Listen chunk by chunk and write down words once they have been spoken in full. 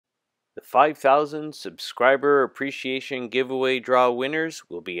The 5,000 subscriber appreciation giveaway draw winners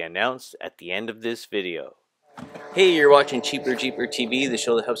will be announced at the end of this video. Hey, you're watching CheaperJeeperTV, the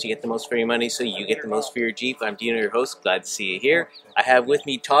show that helps you get the most for your money so you get the most for your Jeep. I'm Dino, your host. Glad to see you here. I have with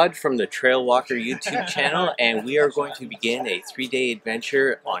me Todd from the TrailWalker YouTube channel, and we are going to begin a 3-day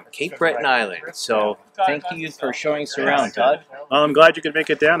adventure on Cape Breton Island. So, thank you for showing us around, Todd. Well, I'm glad you could make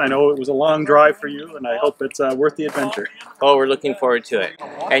it down. I know it was a long drive for you, and I hope it's worth the adventure. Oh, we're looking forward to it.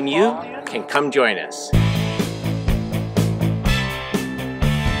 And you can come join us.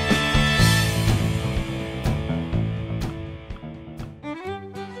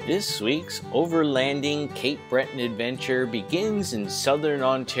 This week's Overlanding Cape Breton adventure begins in southern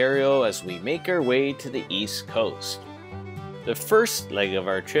Ontario as we make our way to the east coast. The first leg of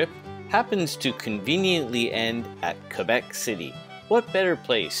our trip happens to conveniently end at Quebec City. What better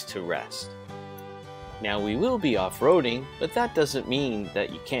place to rest? Now we will be off-roading, but that doesn't mean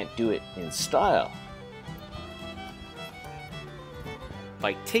that you can't do it in style.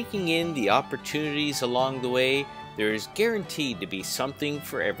 By taking in the opportunities along the way, there is guaranteed to be something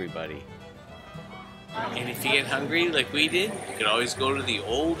for everybody. And if you get hungry like we did, you can always go to the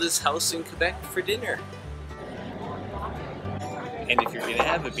oldest house in Quebec for dinner. And if you're going to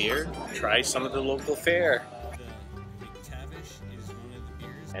have a beer, try some of the local fare.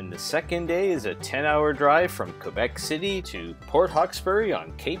 And the second day is a 10-hour drive from Quebec City to Port Hawkesbury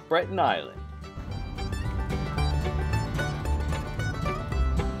on Cape Breton Island.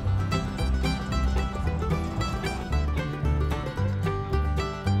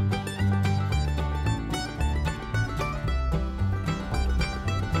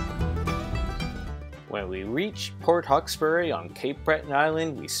 When we reached Port Hawkesbury on Cape Breton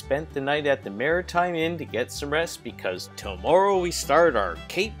Island, we spent the night at the Maritime Inn to get some rest because tomorrow we start our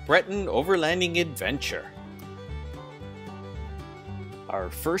Cape Breton overlanding adventure. Our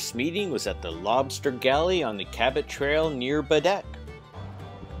first meeting was at the Lobster Galley on the Cabot Trail near Badek.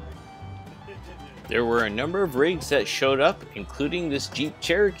 There were a number of rigs that showed up, including this Jeep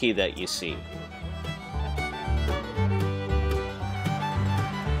Cherokee that you see.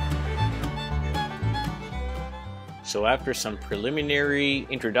 So after some preliminary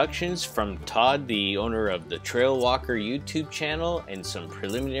introductions from Todd, the owner of the TrailWalker YouTube channel, and some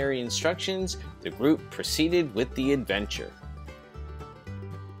preliminary instructions, the group proceeded with the adventure.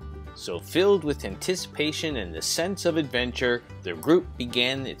 So filled with anticipation and the sense of adventure, the group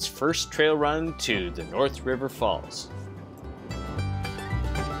began its first trail run to the North River Falls.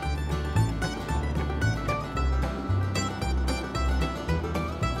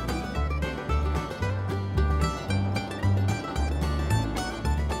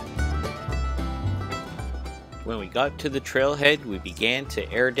 When we got to the trailhead, we began to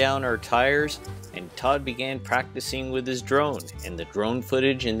air down our tires, and Todd began practicing with his drone, and the drone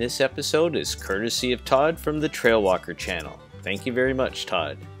footage in this episode is courtesy of Todd from the TrailWalker channel. Thank you very much,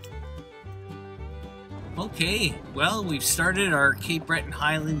 Todd. Okay, well, we've started our Cape Breton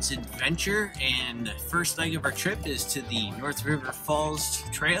Highlands adventure, and the first leg of our trip is to the North River Falls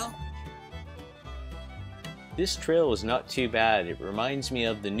Trail. This trail was not too bad. It reminds me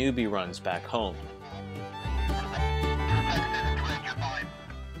of the newbie runs back home.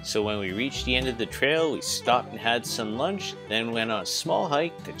 So when we reached the end of the trail, we stopped and had some lunch, then went on a small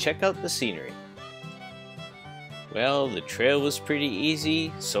hike to check out the scenery. Well, the trail was pretty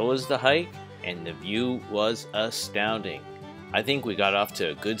easy, so was the hike, and the view was astounding. I think we got off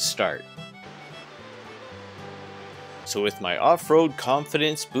to a good start. So with my off-road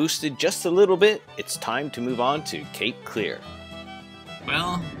confidence boosted just a little bit, it's time to move on to Cape Clear.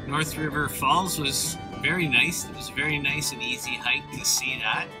 Well, North River Falls was very nice. It was a very nice and easy hike to see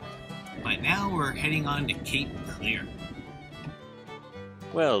that. But now we're heading on to Cape Clear.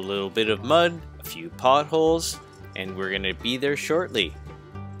 Well, a little bit of mud, a few potholes, and we're going to be there shortly.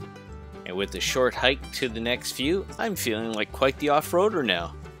 And with the short hike to the next view, I'm feeling like quite the off-roader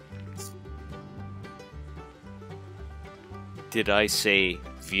now. Did I say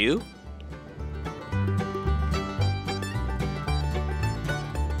view?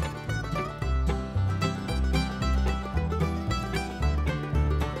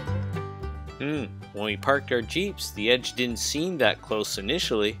 When we parked our Jeeps, the edge didn't seem that close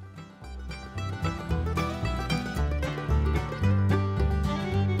initially.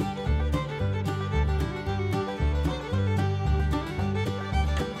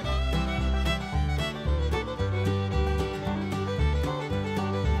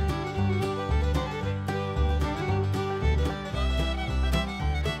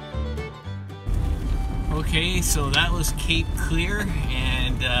 Okay, so that was Cape Clear,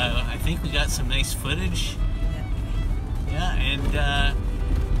 and I think we got some nice footage. Yeah, and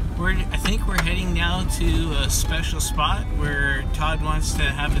we're I think we're heading now to a special spot where Todd wants to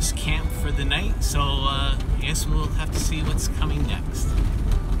have us camp for the night, so I guess we'll have to see what's coming next.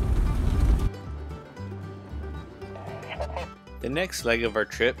 The next leg of our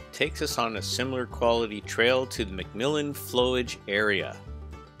trip takes us on a similar quality trail to the McMillan flowage area.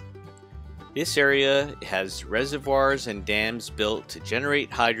 This area has reservoirs and dams built to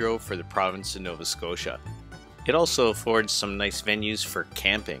generate hydro for the province of Nova Scotia. It also affords some nice venues for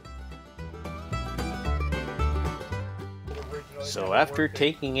camping. So after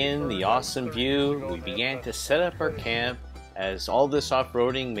taking in the awesome view, we began to set up our camp as all this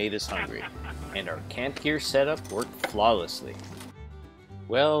off-roading made us hungry, and our camp gear setup worked flawlessly.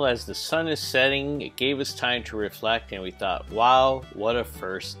 Well, as the sun is setting, it gave us time to reflect, and we thought, wow, what a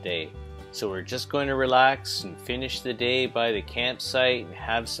first day. So we're just going to relax and finish the day by the campsite and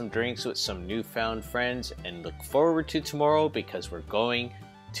have some drinks with some newfound friends and look forward to tomorrow, because we're going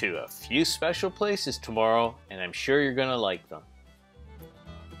to a few special places tomorrow and I'm sure you're going to like them.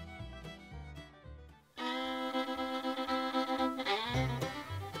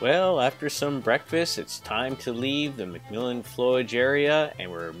 Well, after some breakfast, it's time to leave the McMillan flowage area,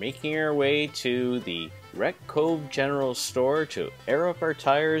 and we're making our way to the Wreck Cove General Store to air up our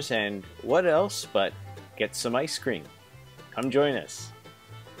tires and what else but get some ice cream. Come join us.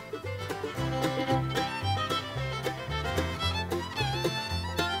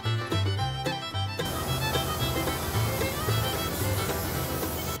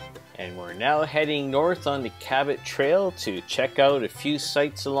 And we're now heading north on the Cabot Trail to check out a few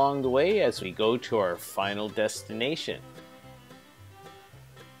sites along the way as we go to our final destination.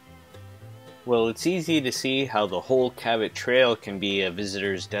 Well, it's easy to see how the whole Cabot Trail can be a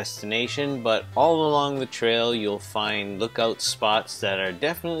visitor's destination, but all along the trail you'll find lookout spots that are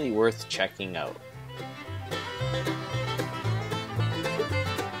definitely worth checking out.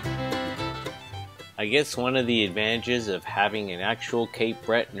 I guess one of the advantages of having an actual Cape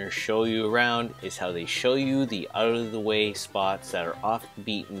Bretoner show you around is how they show you the out-of-the-way spots that are off the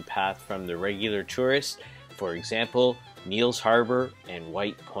beaten path from the regular tourists. For example, Neils Harbor and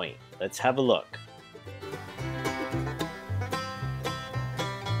White Point. Let's have a look.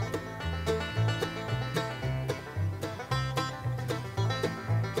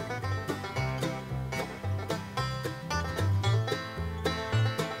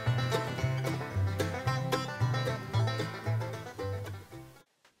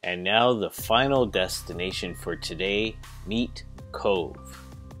 And now the final destination for today, Meat Cove.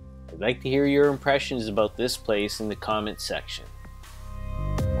 I'd like to hear your impressions about this place in the comments section.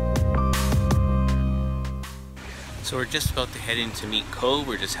 So we're just about to head into Meat Cove.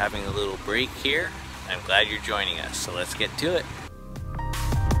 We're just having a little break here. I'm glad you're joining us, so let's get to it.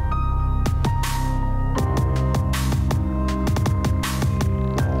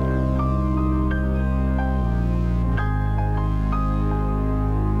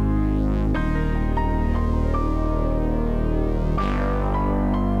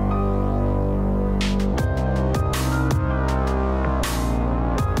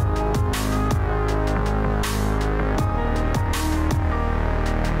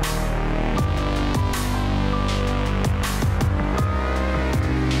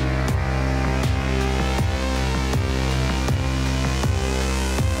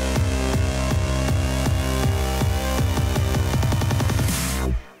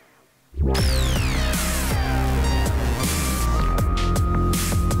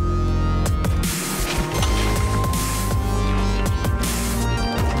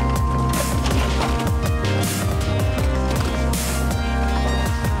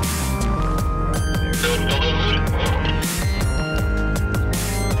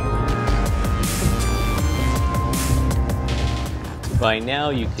 By now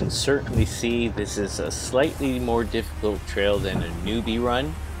you can certainly see this is a slightly more difficult trail than a newbie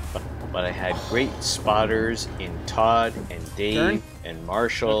run, but I had great spotters in Todd and Dave and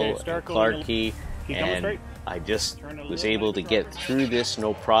Marshall and Clarkey, and I just was able to get through this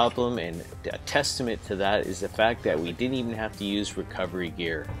no problem, and a testament to that is the fact that we didn't even have to use recovery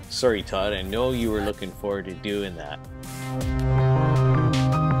gear. Sorry Todd, I know you were looking forward to doing that.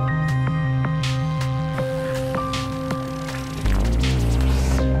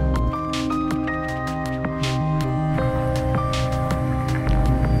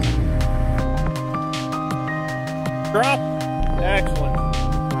 Drop. Excellent.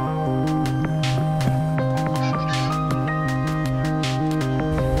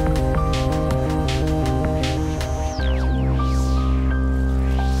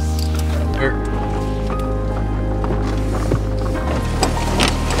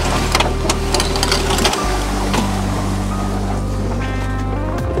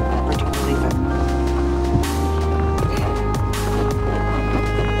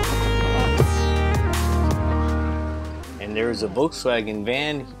 there's a Volkswagen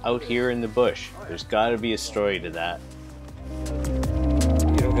van out here in the bush. There's got to be a story to that.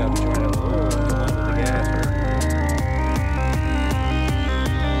 You don't got to try to come under the gas.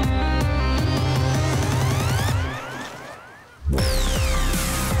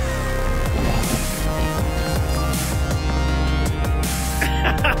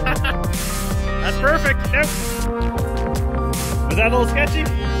 That's perfect. Yep. Was that a little sketchy?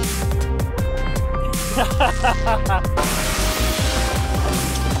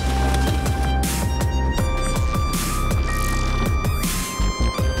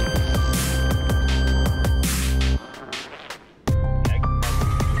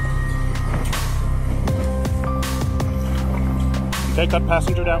 Okay, cut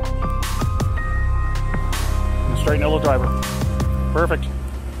passenger down. And straighten out the driver. Perfect.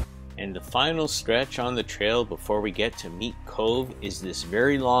 And the final stretch on the trail before we get to Meat Cove is this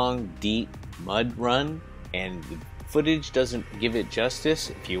very long, deep mud run, and the footage doesn't give it justice.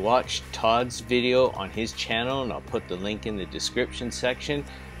 If you watch Todd's video on his channel, and I'll put the link in the description section,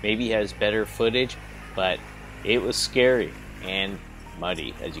 maybe he has better footage, but it was scary and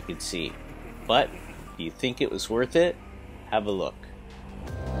muddy, as you can see. But do you think it was worth it? Have a look.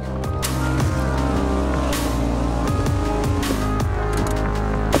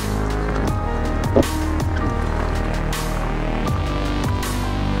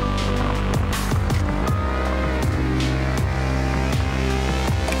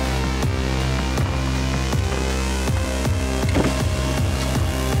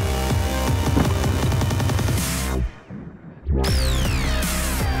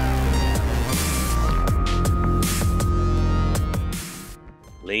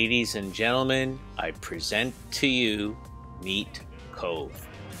 Ladies and gentlemen, I present to you Meat Cove.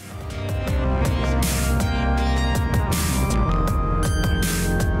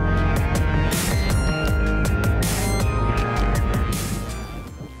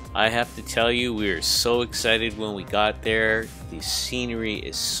 I have to tell you, we were so excited when we got there. The scenery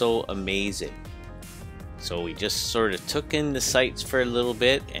is so amazing. So we just sort of took in the sights for a little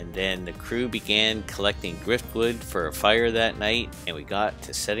bit, and then the crew began collecting driftwood for a fire that night, and we got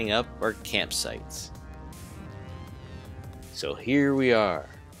to setting up our campsites. So here we are.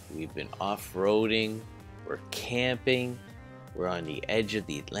 We've been off-roading, we're camping, we're on the edge of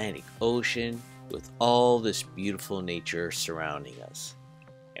the Atlantic Ocean with all this beautiful nature surrounding us.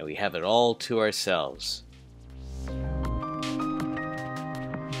 And we have it all to ourselves.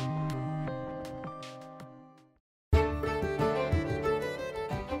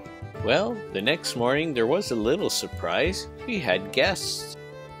 Well, the next morning there was a little surprise. We had guests.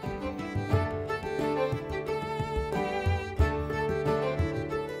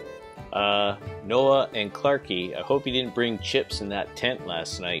 Noah and Clarky, I hope you didn't bring chips in that tent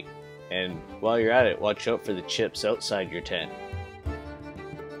last night. And while you're at it, watch out for the chips outside your tent.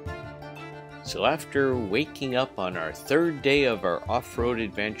 So after waking up on our third day of our off-road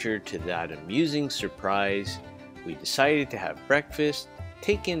adventure to that amusing surprise, we decided to have breakfast,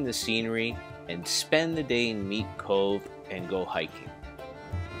 take in the scenery, and spend the day in Meat Cove and go hiking.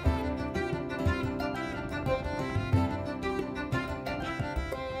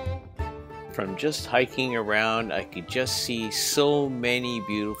 From just hiking around, I could just see so many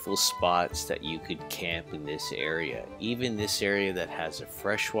beautiful spots that you could camp in this area, even this area that has a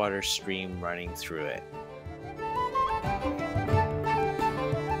freshwater stream running through it.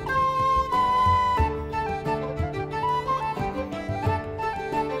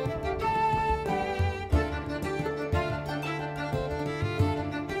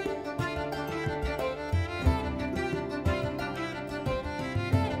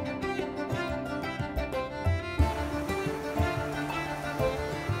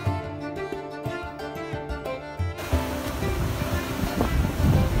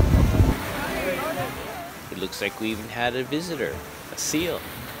 Looks like we even had a visitor, a seal.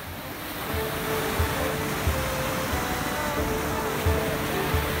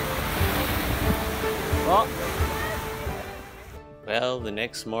 Oh. Well, the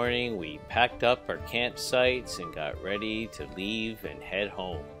next morning we packed up our campsites and got ready to leave and head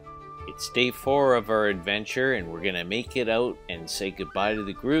home. It's day 4 of our adventure, and we're gonna make it out and say goodbye to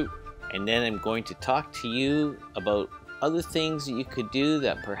the group, and then I'm going to talk to you about other things that you could do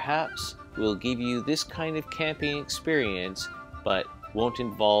that perhaps will give you this kind of camping experience, but won't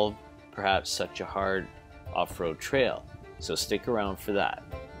involve perhaps such a hard off-road trail. So stick around for that.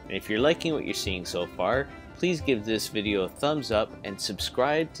 And if you're liking what you're seeing so far, please give this video a thumbs up and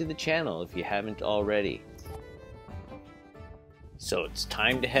subscribe to the channel if you haven't already. So it's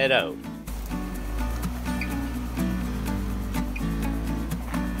time to head out.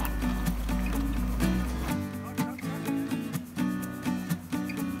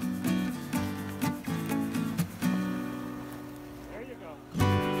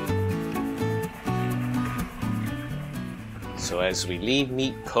 So as we leave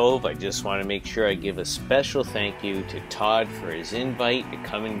Meat Cove, I just want to make sure I give a special thank you to Todd for his invite to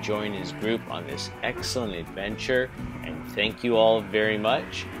come and join his group on this excellent adventure, and thank you all very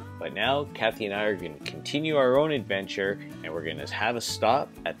much. But now Kathy and I are going to continue our own adventure, and we're going to have a stop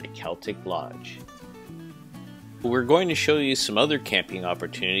at the Celtic Lodge. We're going to show you some other camping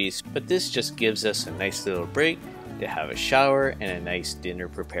opportunities, but this just gives us a nice little break to have a shower and a nice dinner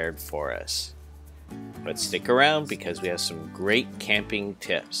prepared for us. But stick around because we have some great camping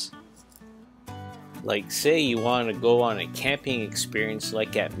tips. Like say you want to go on a camping experience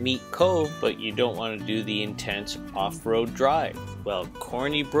like at Meat Cove, but you don't want to do the intense off-road drive. Well,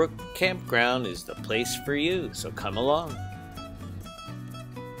 Corny Brook Campground is the place for you, so come along.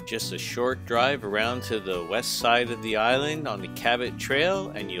 Just a short drive around to the west side of the island on the Cabot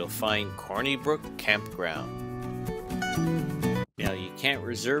Trail and you'll find Corny Brook Campground. Now you can't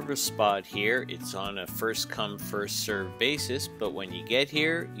reserve a spot here, it's on a first come first served basis, but when you get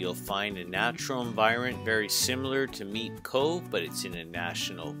here you'll find a natural environment very similar to Meat Cove, but it's in a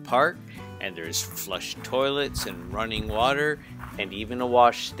national park, and there's flush toilets and running water and even a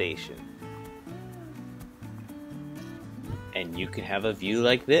wash station. And you can have a view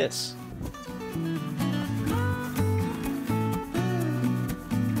like this.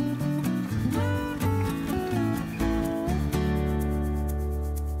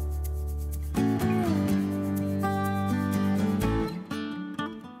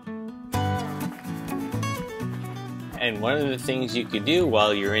 And one of the things you could do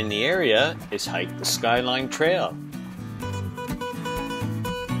while you're in the area is hike the Skyline Trail.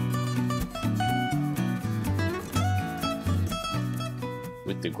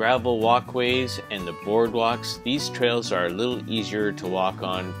 With the gravel walkways and the boardwalks, these trails are a little easier to walk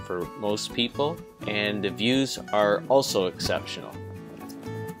on for most people, and the views are also exceptional.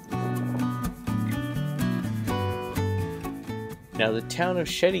 Now the town of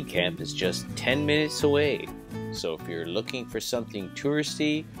Shetty Camp is just 10 minutes away. So if you're looking for something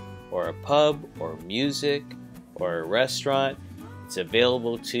touristy, or a pub, or music, or a restaurant, it's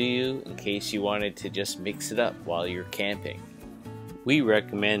available to you in case you wanted to just mix it up while you're camping. We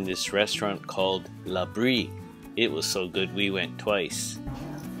recommend this restaurant called La Brie. It was so good we went twice.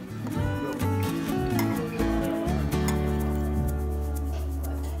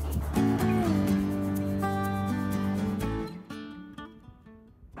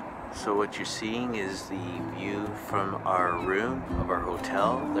 So what you're seeing is the view from our room of our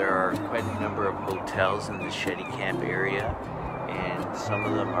hotel. There are quite a number of hotels in the Shetty Camp area, and some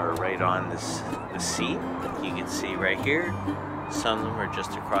of them are right on the sea, like you can see right here. Some of them are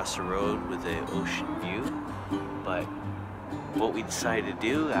just across the road with the ocean view. But what we decided to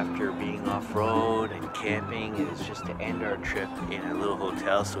do after being off-road and camping is just to end our trip in a little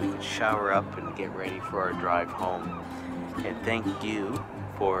hotel so we can shower up and get ready for our drive home. And thank you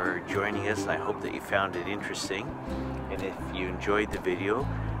for joining us. I hope that you found it interesting, and if you enjoyed the video,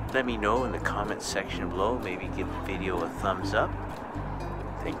 let me know in the comments section below. Maybe give the video a thumbs up.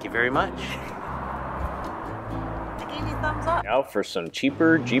 Thank you very much. I gave you a thumbs up. Now for some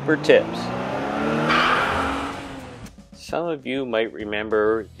cheaper Jeeper tips. Some of you might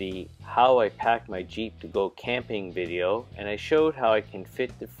remember the how I pack my Jeep to go camping video, and I showed how I can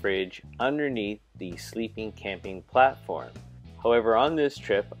fit the fridge underneath the sleeping camping platform. However, on this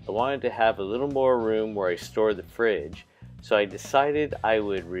trip, I wanted to have a little more room where I store the fridge, so I decided I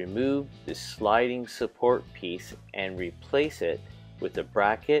would remove the sliding support piece and replace it with a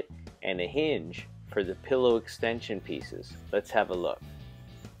bracket and a hinge for the pillow extension pieces. Let's have a look.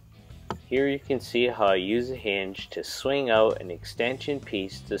 Here you can see how I use a hinge to swing out an extension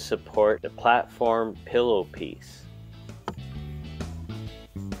piece to support the platform pillow piece.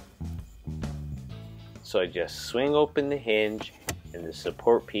 So I just swing open the hinge and the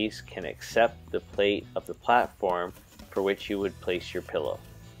support piece can accept the plate of the platform for which you would place your pillow.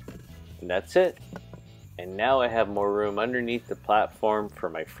 And that's it. And now I have more room underneath the platform for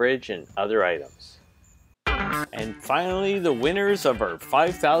my fridge and other items. And finally, the winners of our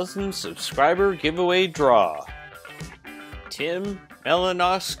 5,000 subscriber giveaway draw. Tim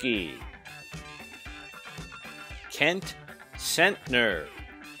Melanowski, Kent Sentner,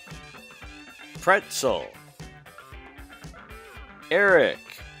 Pretzel, Eric,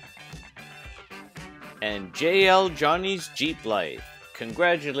 and JL Johnny's Jeep Life.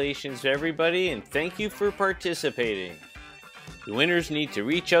 Congratulations everybody, and thank you for participating. The winners need to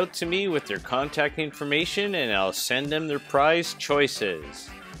reach out to me with their contact information and I'll send them their prize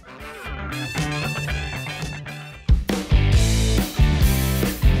choices.